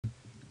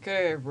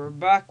Okay, we're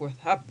back with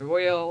Happy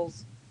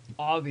Wheels.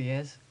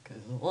 Obvious,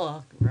 because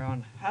look, we're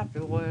on Happy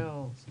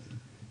Wheels.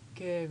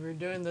 Okay, we're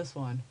doing this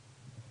one.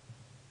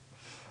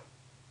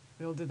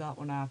 We'll do that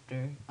one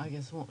after. I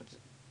guess won't.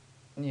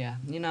 Yeah,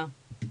 you know.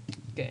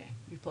 Okay,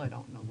 you probably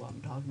don't know what I'm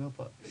talking about,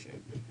 but sure.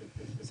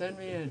 Send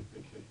me a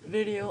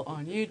video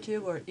on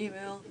YouTube or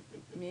email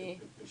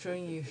me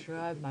showing you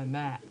describe my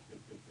map.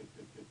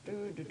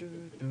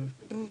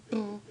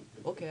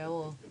 Okay, I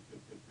will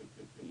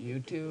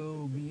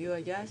YouTube you,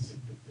 I guess.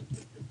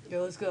 Okay,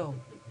 let's go.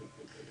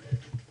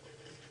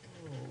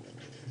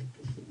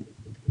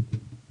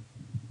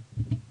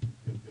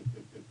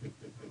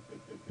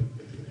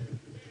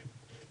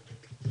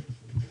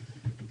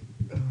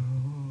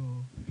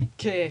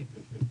 Okay,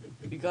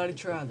 you gotta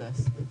try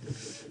this.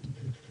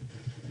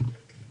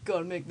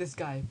 Gotta make this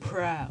guy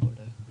proud.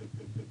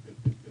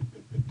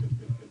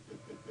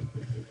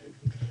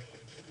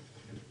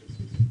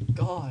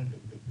 God.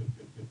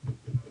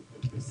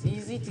 It's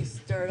easy to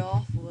start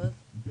off with,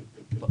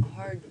 but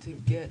hard to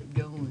get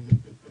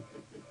going.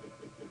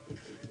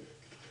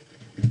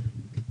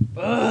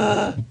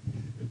 Ugh!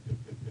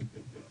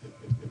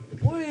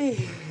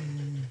 Wait!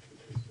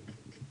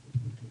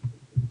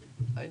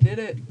 I did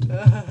it!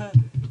 No,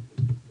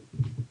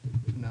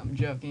 I'm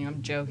joking,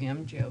 I'm joking,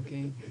 I'm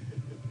joking.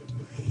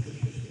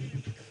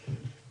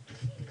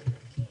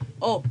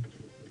 Oh!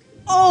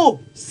 Oh!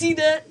 See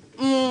that?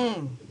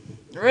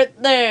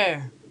 Right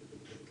there!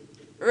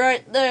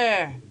 Right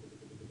there!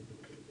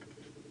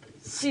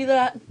 See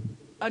that?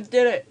 I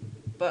did it!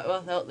 But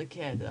without the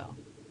kid, though.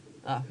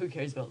 Who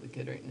cares about the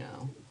kid right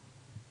now?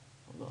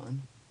 Hold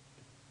on.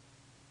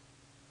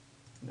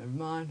 Never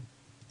mind.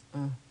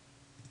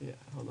 Yeah,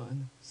 hold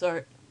on.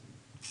 Sorry.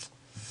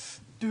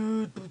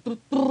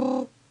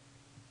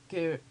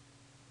 Okay,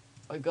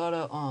 I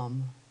gotta,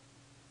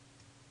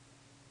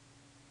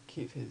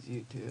 keep his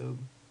YouTube.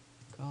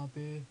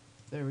 Copy.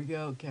 There we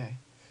go, okay.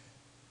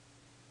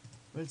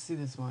 Let's see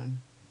this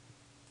one.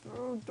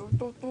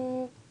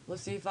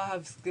 Let's see if I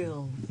have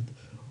skills.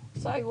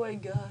 Sideway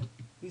guy.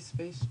 Use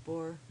space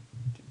bar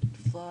to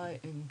fly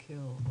and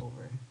kill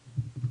over.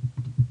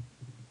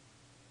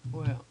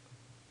 Well,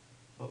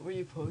 what were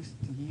you supposed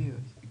to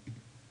use?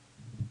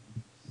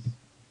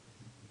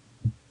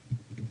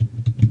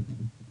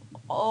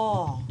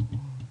 Oh,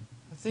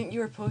 I think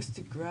you were supposed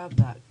to grab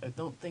that. I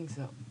don't think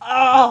so.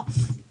 Ah!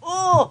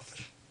 Oh!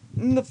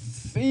 In the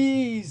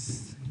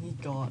face! He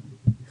got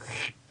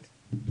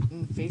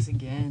in the face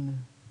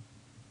again.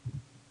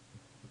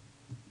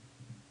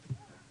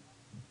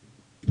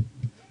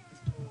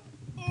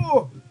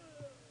 Oh!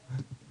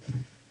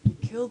 He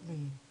killed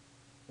me.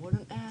 What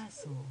an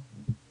asshole.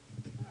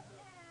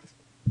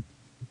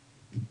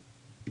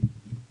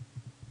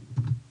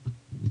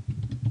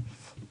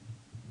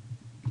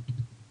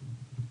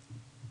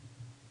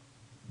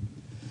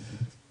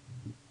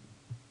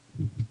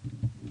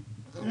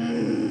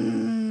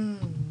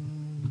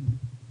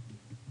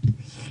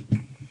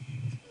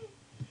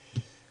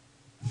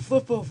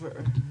 Flip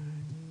over.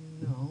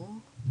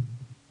 No.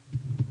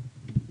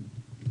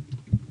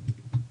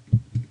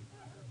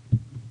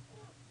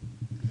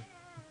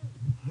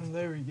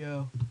 There we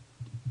go.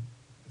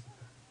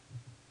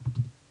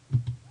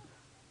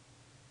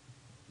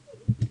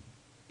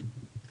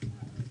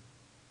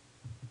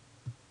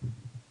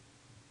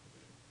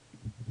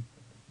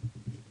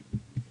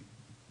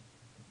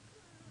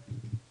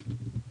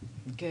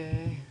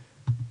 Okay.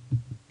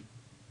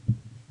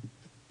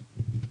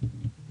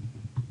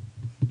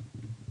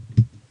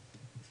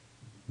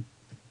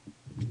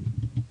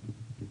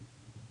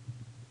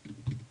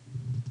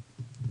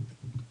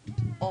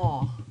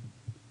 Oh.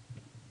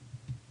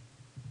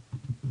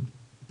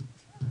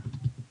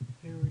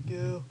 Here we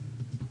go.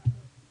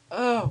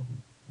 Oh.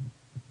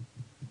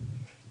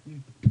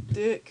 You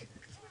dick.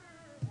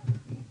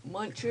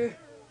 Muncher.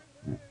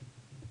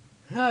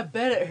 I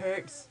bet it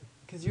hurts.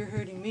 Because you're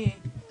hurting me.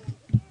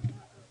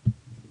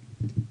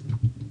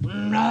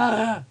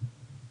 Nah.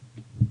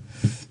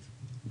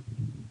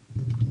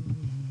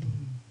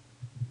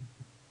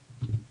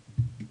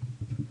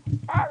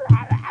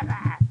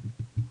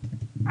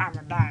 I'm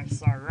a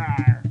dinosaur.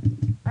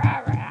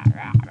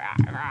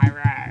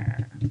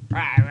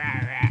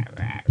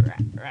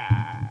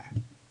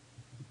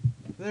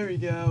 There we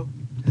go.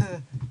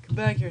 Come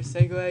back here,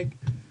 Segway.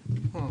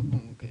 Oh,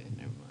 okay,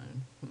 never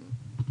mind.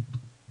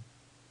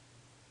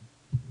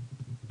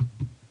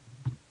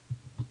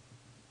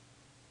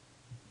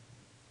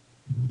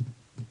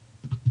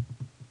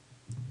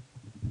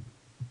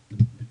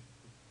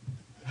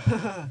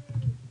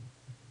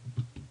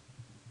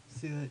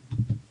 See that?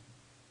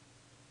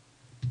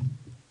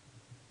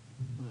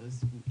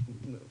 Let's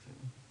move him.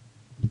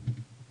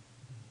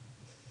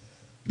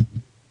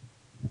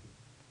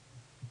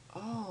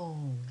 Oh.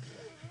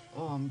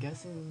 Oh, I'm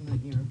guessing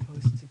that you're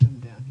supposed to come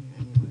down here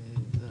anyways.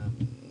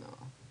 No.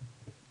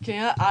 Okay,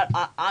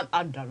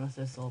 I'm done with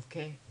this,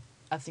 okay?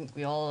 I think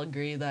we all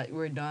agree that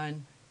we're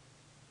done.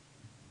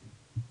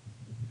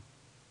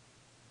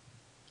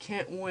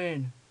 Can't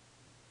win.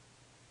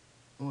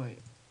 Wait.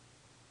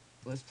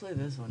 Let's play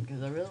this one,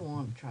 because I really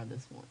want to try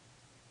this one.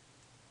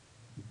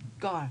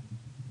 God.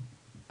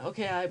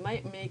 Okay, I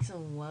might make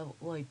some level,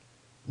 like,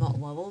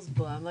 not levels,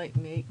 but I might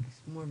make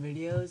more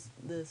videos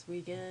this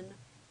weekend.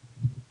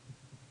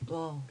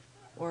 Well,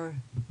 or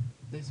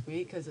this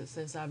week, because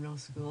since I have no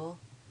school.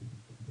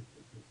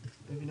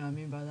 If you know what I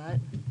mean by that.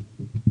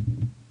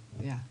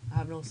 Yeah, I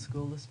have no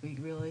school this week,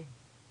 really.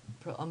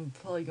 I'm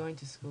probably going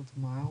to school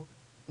tomorrow.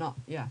 No,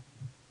 yeah.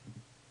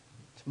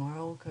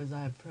 Tomorrow, because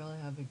I probably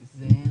have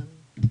exam.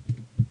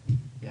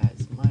 Yeah,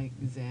 it's my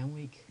exam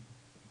week.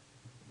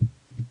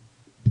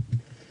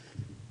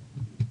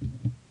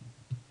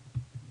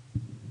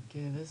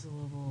 Okay, this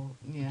level,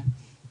 yeah.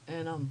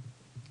 And,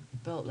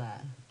 about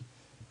that.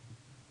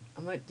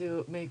 I might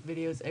make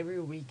videos every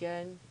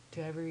weekend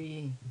to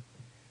every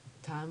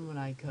time when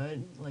I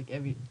could. Like,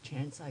 every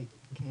chance I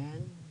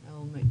can,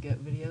 I'll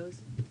get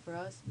videos for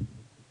us.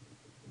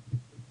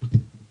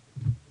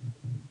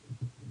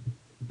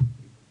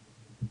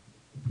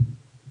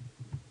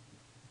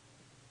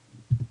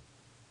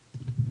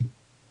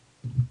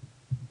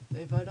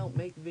 If I don't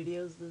make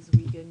videos this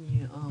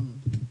weekend,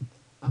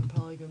 I'm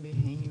probably gonna be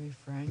hanging with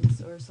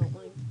friends or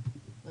something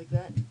like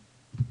that.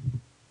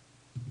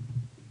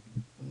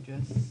 I'm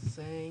just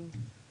saying.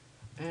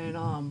 And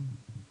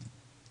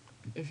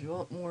if you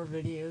want more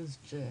videos,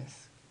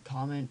 just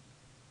comment.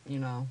 You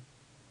know,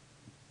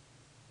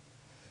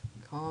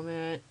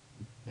 comment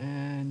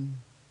and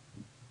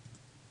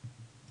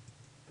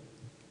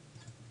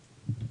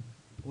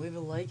leave a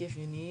like if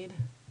you need.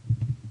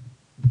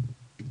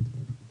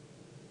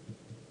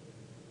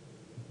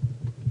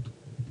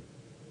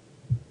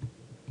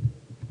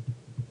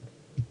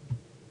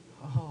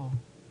 Oh,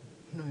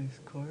 nice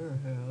car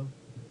I have.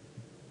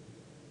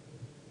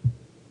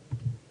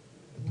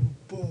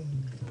 Boom,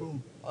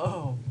 boom.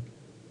 Oh.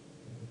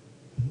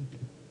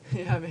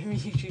 Yeah, maybe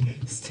you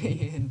should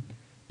stay in.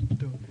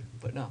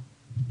 But no.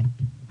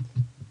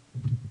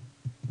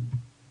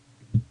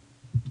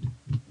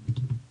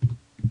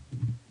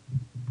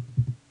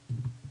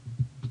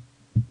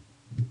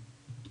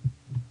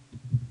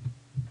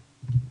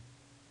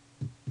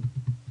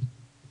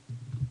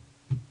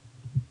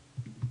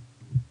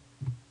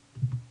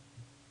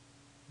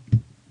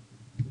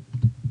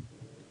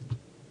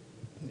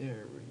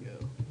 There we go.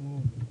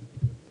 Whoa.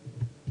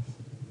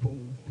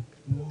 Boom.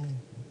 Whoa.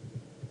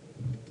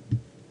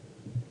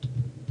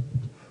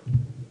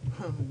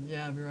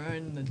 Yeah, we're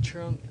in the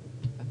trunk,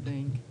 I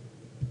think.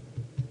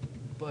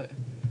 But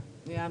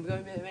yeah, I'm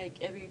going to make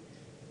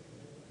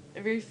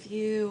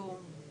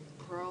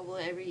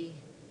probably every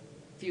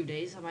few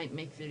days I might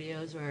make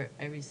videos, or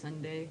every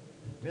Sunday.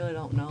 Really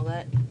don't know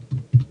that.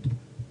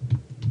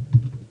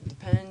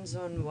 Depends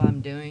on what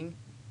I'm doing.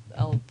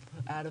 I'll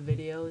add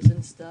videos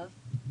and stuff.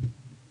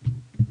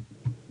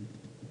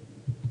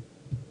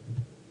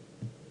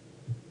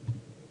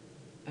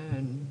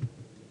 And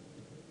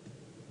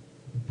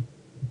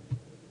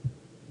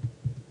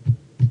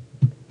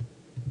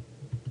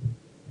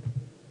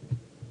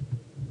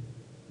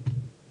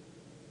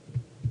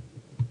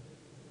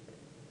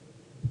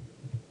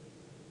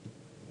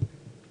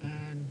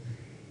and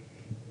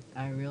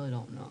I really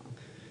don't know.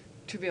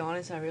 To be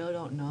honest, I really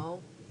don't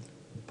know.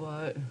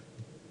 But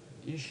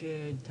you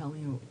should tell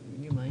me.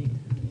 You might.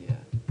 Yeah.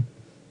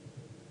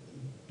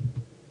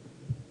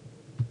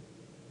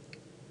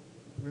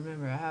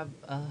 Remember, I have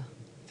a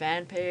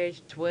fan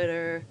page,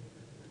 Twitter,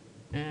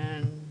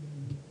 and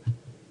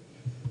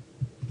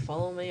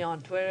follow me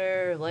on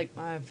Twitter. Like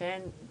my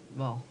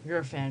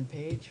your fan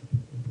page.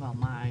 Well,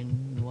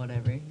 mine,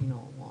 whatever you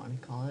don't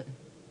want to call it.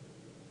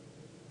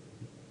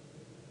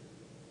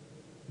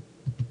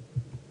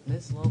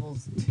 This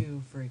level's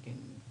too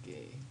freaking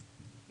gay.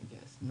 I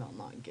guess. No,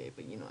 not gay,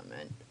 but you know what I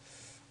meant.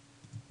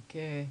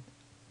 Okay,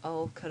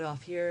 I'll cut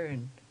off here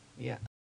and yeah.